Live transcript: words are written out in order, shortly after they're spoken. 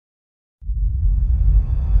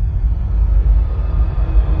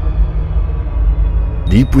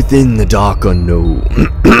Deep within the dark unknown.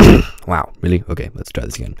 Wow, really? Okay, let's try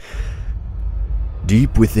this again.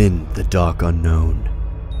 Deep within the dark unknown,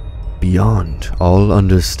 beyond all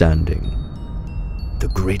understanding, the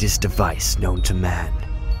greatest device known to man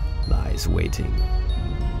lies waiting.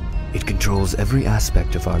 It controls every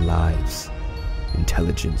aspect of our lives: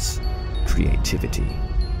 intelligence, creativity,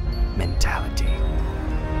 mentality.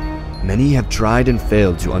 Many have tried and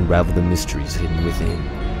failed to unravel the mysteries hidden within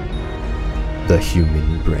the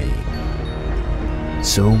human brain.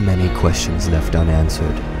 So many questions left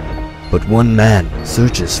unanswered, but one man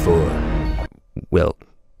searches for, well,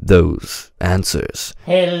 those answers.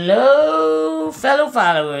 Hello, fellow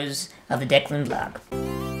followers of the Declan Vlog.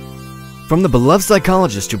 From the beloved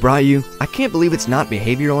psychologist who brought you, I can't believe it's not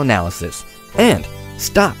behavioral analysis. And,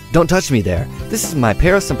 stop, don't touch me there. This is my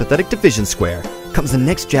parasympathetic division square. Comes the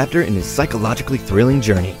next chapter in his psychologically thrilling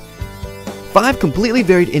journey. 5 completely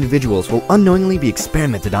varied individuals will unknowingly be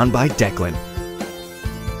experimented on by Declan.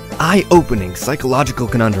 Eye-opening psychological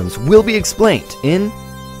conundrums will be explained in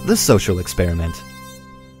The Social Experiment.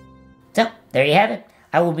 So, there you have it.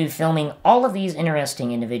 I will be filming all of these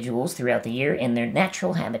interesting individuals throughout the year in their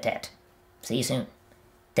natural habitat. See you soon.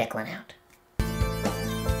 Declan out.